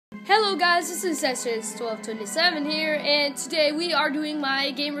Hello guys, this is SS1227 here, and today we are doing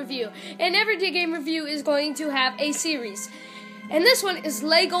my game review. And everyday game review is going to have a series. And this one is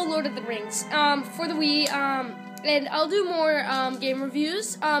Lego Lord of the Rings for the Wii, and I'll do more game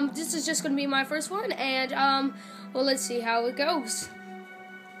reviews. This is just going to be my first one, and well, let's see how it goes.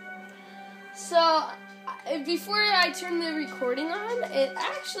 So, before I turn the recording on, it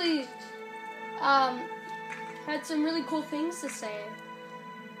actually had some really cool things to say.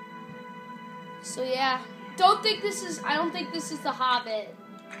 So yeah, I don't think this is The Hobbit.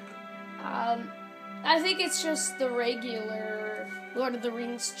 I think it's just the regular Lord of the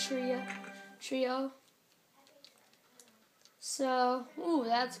Rings trio. So, ooh,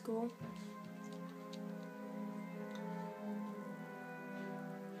 that's cool.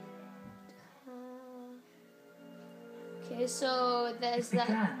 Okay, so there's that. It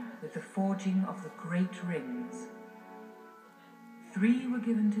began with the forging of the great rings. 3 were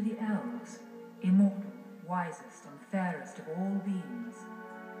given to the elves, immortal, wisest and fairest of all beings.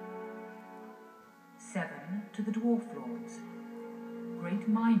 7 to the dwarf lords, great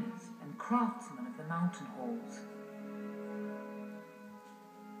miners and craftsmen of the mountain halls.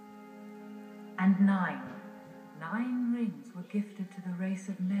 And 9 rings were gifted to the race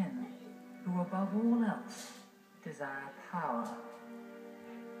of men who, above all else, desire power.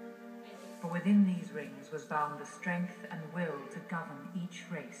 For within these rings was bound the strength and will to govern each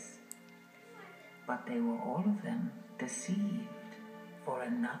race. But they were all of them deceived, for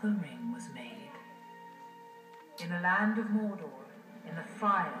another ring was made. In the land of Mordor, in the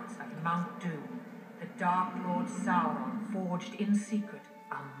fires of Mount Doom, the Dark Lord Sauron forged in secret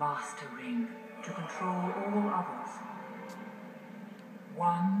a master ring to control all others.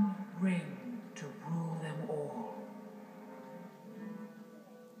 One ring to rule them all.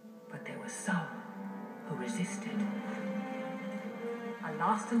 But there were some who resisted. A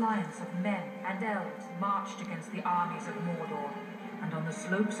last alliance of men and elves marched against the armies of Mordor, and on the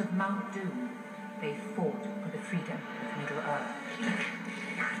slopes of Mount Doom, they fought for the freedom of Middle-earth.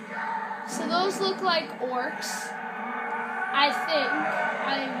 So those look like orcs, I think.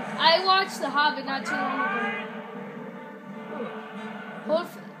 I watched The Hobbit not too long ago.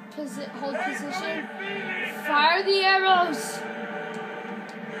 Hold position. Fire the arrows.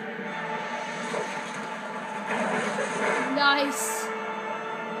 Nice.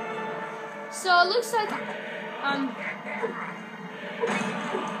 So it looks like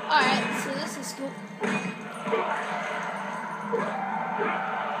alright, so this is cool.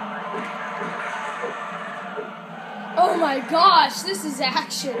 Oh my gosh, this is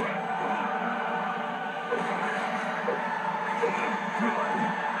action.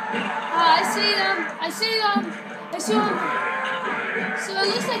 I see them. So it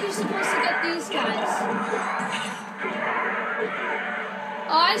looks like you're supposed to get these guys.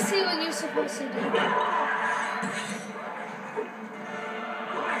 Oh, I see what you're supposed to do.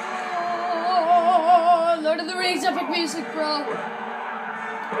 Oh, Lord of the Rings epic music, bro.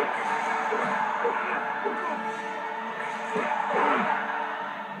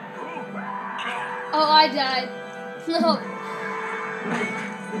 Oh, I died. No.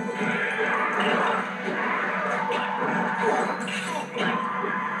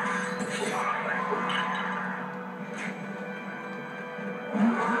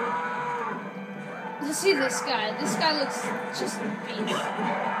 You see this guy. This guy looks just a beast.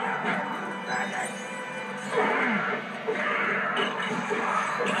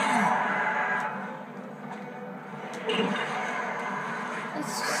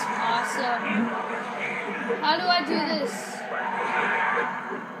 That's just awesome. How do I do this?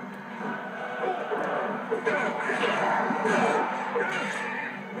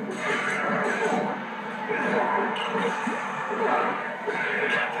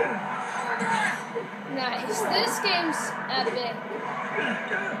 Nice. This game's epic.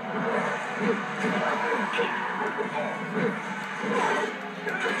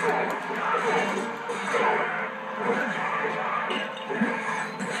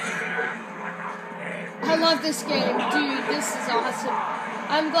 I love this game. Dude, this is awesome.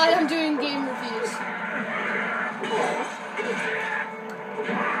 I'm glad I'm doing game reviews.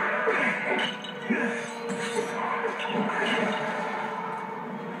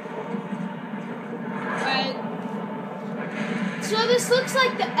 So this looks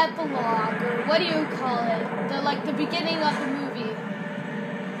like the epilogue, or what do you call it? The beginning of the movie.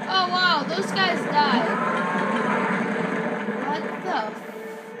 Oh wow, those guys died. What the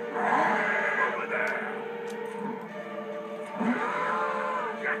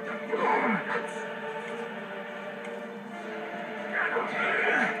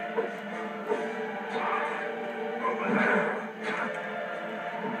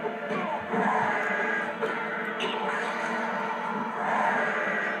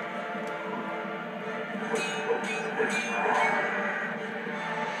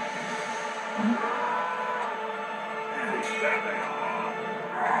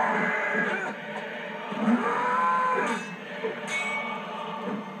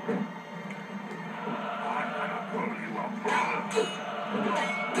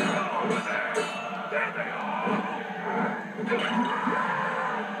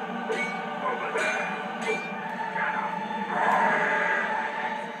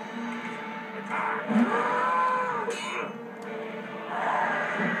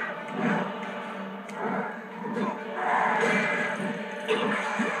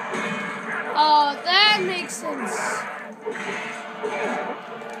Oh, that makes sense.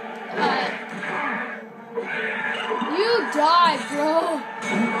 You die, bro.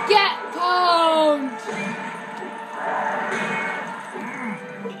 Get pwned.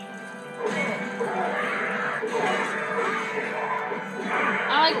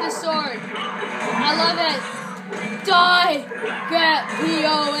 I like the sword. I love it. Die. Get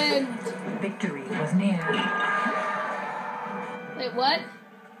pwned. Victory was near. Wait, what?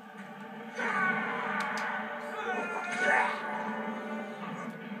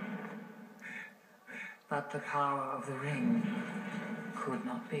 But the power of the ring could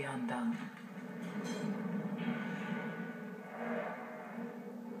not be undone.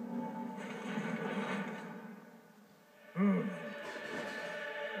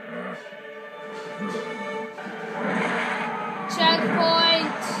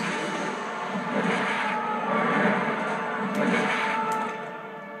 Checkpoint.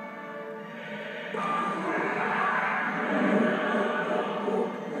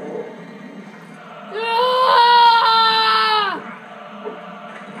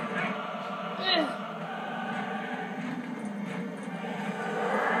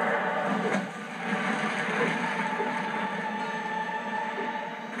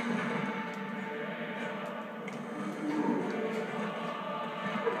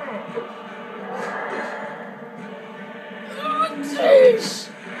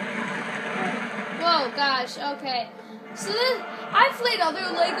 Whoa, gosh, okay. So then, I've played other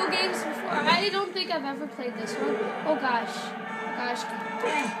Lego games before. I don't think I've ever played this one. Oh, gosh. Gosh.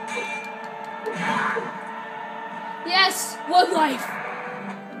 Yes, one life.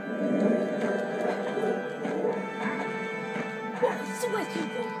 What's the way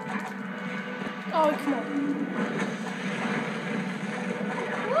people? Oh, come on.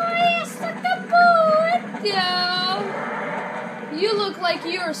 You look like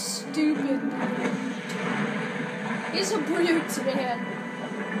you're stupid. He's a brute, man.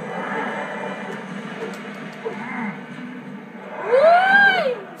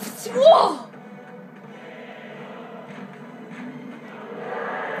 Why? Whoa!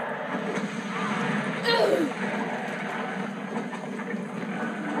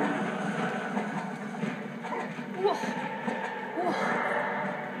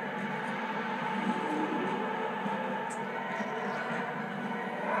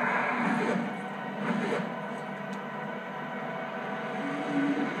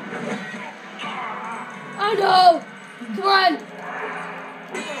 Oh no! Come on!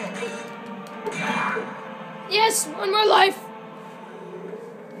 Yes, one more life!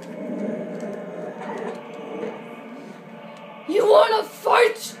 You wanna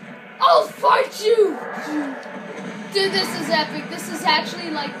fight? I'll fight you! Dude, this is epic. This is actually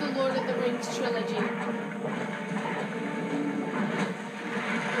like the Lord of the Rings trilogy.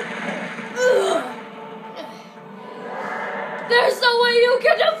 Ugh. There's no way you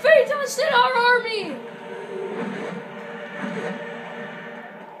can defeat us in our army!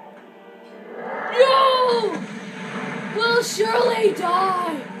 No! We'll surely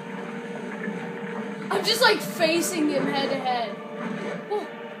die! I'm just like facing him head to head. Oh.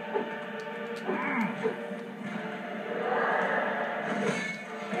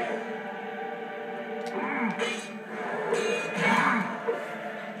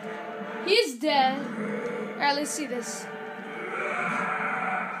 He's dead. Alright, let's see this.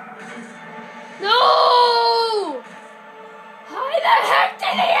 No! Why the heck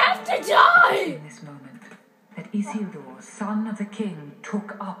did he have to die? In this moment, that Isildur, son of the king,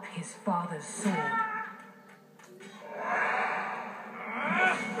 took up his father's sword.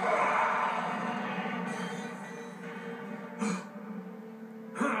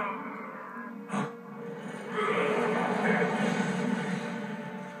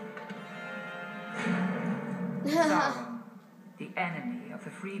 Sauron, the enemy of the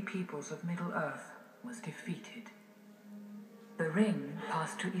free peoples of Middle-earth, was defeated. The ring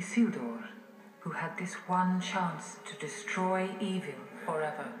passed to Isildur, who had this one chance to destroy evil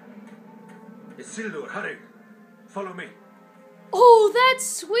forever. Isildur, hurry! Follow me. Oh, that's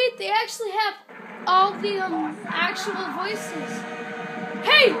sweet. They actually have all the actual voices.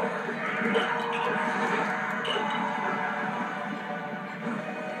 Hey!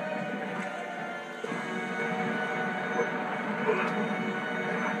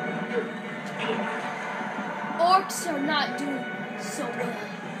 Orcs are not doing so well.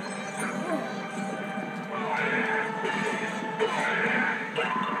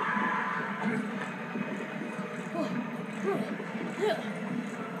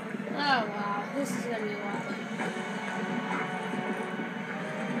 Oh wow, this is gonna be a lot.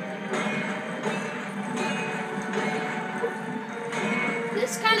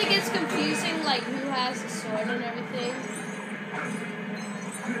 This kind of gets confusing, like who has the sword and everything.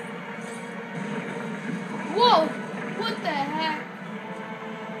 Whoa! What the heck?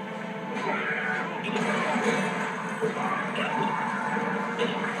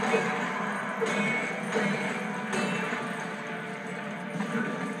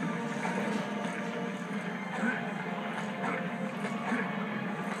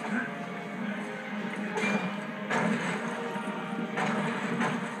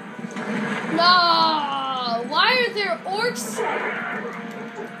 No! Why are there orcs?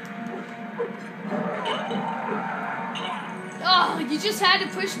 Oh, you just had to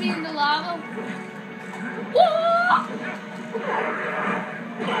push me into lava? Whoa!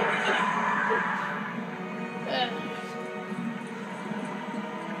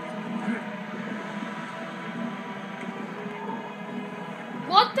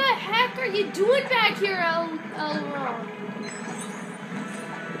 What the heck are you doing back here, Elrond?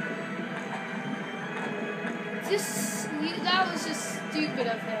 That was just stupid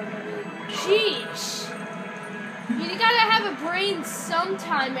of him. I mean, sheesh. You gotta have a brain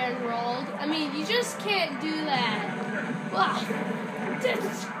sometime, Emerald. I mean, you just can't do that. Wow.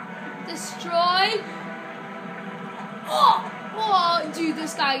 Destroy. Oh, dude,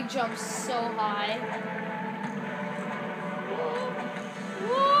 this guy jumps so high.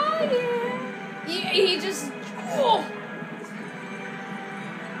 Oh, yeah. He just. Oh.